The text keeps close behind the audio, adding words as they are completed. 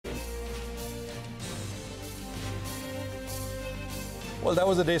Well, that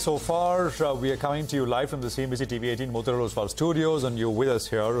was the day so far. We are coming to you live from the CNBC-TV18 Motorola studios, and you're with us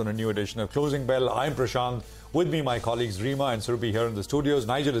here on a new edition of Closing Bell. I'm Prashant. With me, my colleagues Reema and Surabhi here in the studios.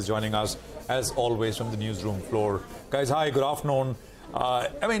 Nigel is joining us, as always, from the newsroom floor. Guys, hi, good afternoon.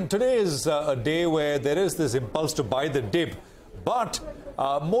 Today is a day where there is this impulse to buy the dip, but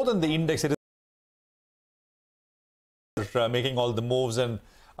more than the index, it is making all the moves, and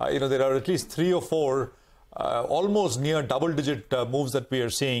there are at least 3 or 4 almost near double-digit moves that we are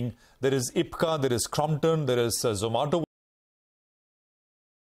seeing. There is IPCA, there is Crompton, there is Zomato,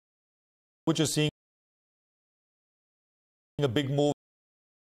 which is seeing a big move.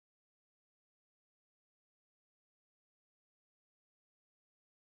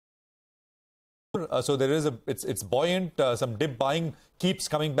 So there is it's buoyant. Some dip buying keeps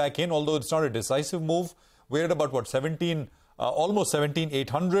coming back in, although it's not a decisive move. We're at about almost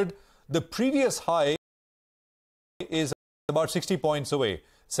 17,800. The previous high is about 60 points away.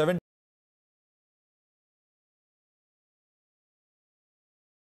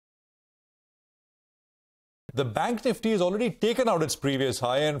 The Bank Nifty has already taken out its previous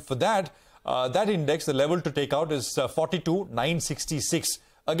high, and for that, that index, the level to take out is 42,966.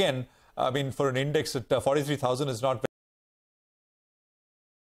 Again, for an index at 43,000 is not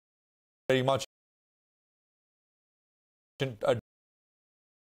very much.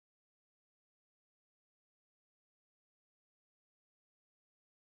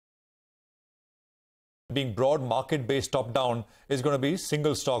 Being broad market-based top-down is going to be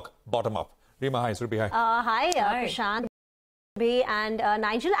single stock bottom-up. Reema, hi. Surabhi, hi. Hi, Prashant. And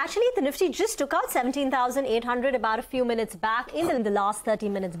Nigel, actually the Nifty just took out 17,800 about a few minutes back in the last 30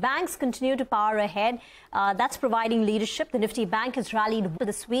 minutes. Banks continue to power ahead. That's providing leadership. The Nifty Bank has rallied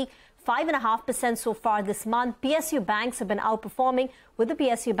this week, 5.5% so far this month. PSU banks have been outperforming, with the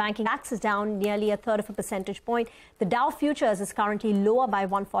PSU banking index is down nearly 1/3 of a percentage point. The Dow Futures is currently lower by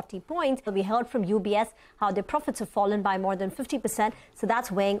 140 points. We heard from UBS how their profits have fallen by more than 50%, so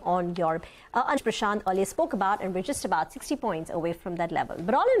that's weighing on Europe. As Prashant earlier spoke about, and we're just about 60 points away from that level.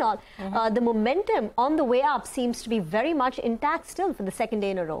 But all in all, the momentum on the way up seems to be very much intact still for the second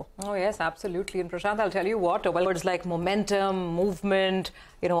day in a row. Oh, yes, absolutely. And Prashant, I'll tell you what, words like momentum, movement,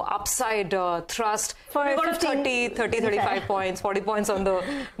 upside thrust, for about 35 points, 40 points on the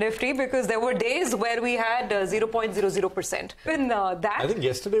Nifty, because there were days where we had 0.00%. I think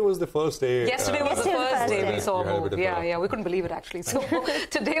yesterday was the first day. Yesterday was the first day we saw a move. Yeah, we couldn't believe it actually. So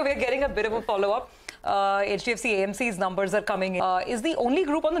today we're getting a bit of a follow-up. HDFC AMC's numbers are coming in. Is the only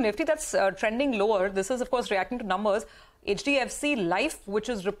group on the Nifty that's trending lower. This is, of course, reacting to numbers. HDFC Life, which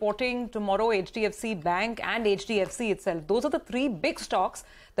is reporting tomorrow, HDFC Bank and HDFC itself. Those are the 3 big stocks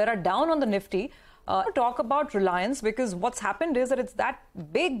that are down on the Nifty. Talk about Reliance, because what's happened is that it's that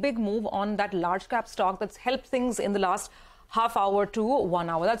big move on that large cap stock that's helped things in the last half hour to 1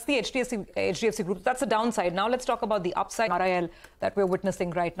 hour. That's the HDFC group. That's the downside. Now let's talk about the upside, RIL, that we're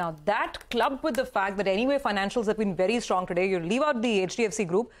witnessing right now. That clubbed with the fact that anyway financials have been very strong today. You leave out the HDFC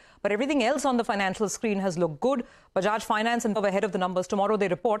group, but everything else on the financial screen has looked good. Bajaj Finance and ahead of the numbers. Tomorrow they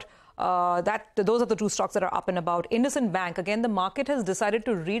report that those are the 2 stocks that are up and about. IndusInd Bank, again, the market has decided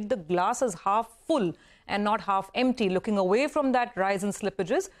to read the glass as half full and not half empty, looking away from that rise in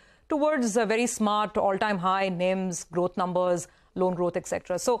slippages towards a very smart all-time high NIMs, growth numbers, loan growth,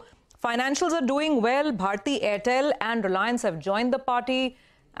 etc. So financials are doing well. Bharti Airtel and Reliance have joined the party,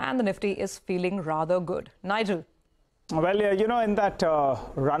 and the Nifty is feeling rather good. Nigel. Well, yeah, in that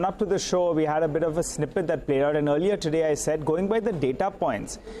run-up to the show, we had a bit of a snippet that played out. And earlier today, I said, going by the data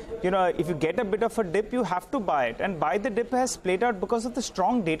points, if you get a bit of a dip, you have to buy it. And buy the dip has played out because of the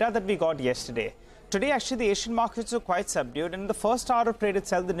strong data that we got yesterday. Today, actually, the Asian markets were quite subdued. And in the first hour of trade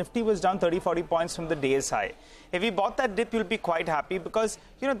itself, the Nifty was down 30-40 points from the day's high. If you bought that dip, you'll be quite happy because,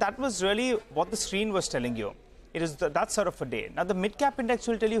 that was really what the screen was telling you. It is that sort of a day. Now, the mid-cap index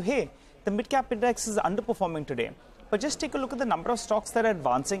will tell you, hey, the mid-cap index is underperforming today. But just take a look at the number of stocks that are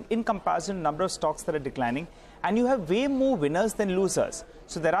advancing in comparison to the number of stocks that are declining. And you have way more winners than losers.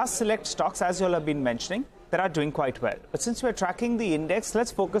 So there are select stocks, as you all have been mentioning, that are doing quite well. But since we're tracking the index,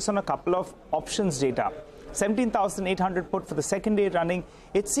 let's focus on a couple of options data. 17,800 put for the second day running.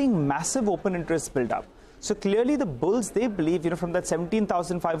 It's seeing massive open interest build up. So clearly the bulls, they believe, from that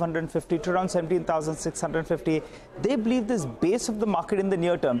 17,550 to around 17,650, they believe this base of the market in the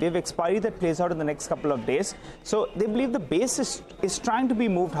near term. We have expiry that plays out in the next couple of days. So they believe the base is trying to be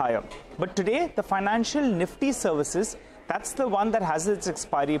moved higher. But today, the financial Nifty services, that's the one that has its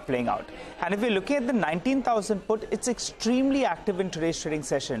expiry playing out. And if we look at the 19,000 put, it's extremely active in today's trading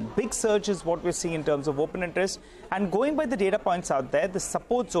session. Big surge is what we're seeing in terms of open interest. And going by the data points out there, the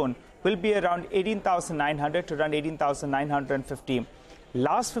support zone will be around 18,900 to around 18,950.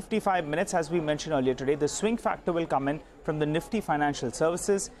 Last 55 minutes, as we mentioned earlier today, the swing factor will come in from the Nifty Financial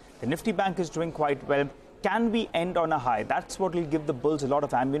Services. The Nifty Bank is doing quite well. Can we end on a high? That's what will give the bulls a lot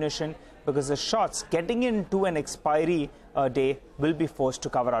of ammunition, because the shorts getting into an expiry day will be forced to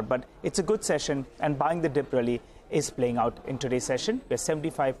cover out. But it's a good session, and buying the dip really is playing out in today's session. We're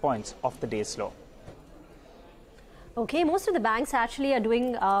 75 points off the day's low. Okay, most of the banks actually are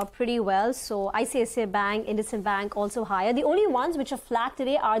doing pretty well. So ICICI Bank, IndusInd Bank also higher. The only ones which are flat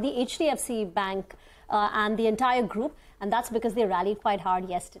today are the HDFC Bank and the entire group. And that's because they rallied quite hard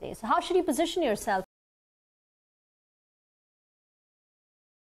yesterday. So how should you position yourself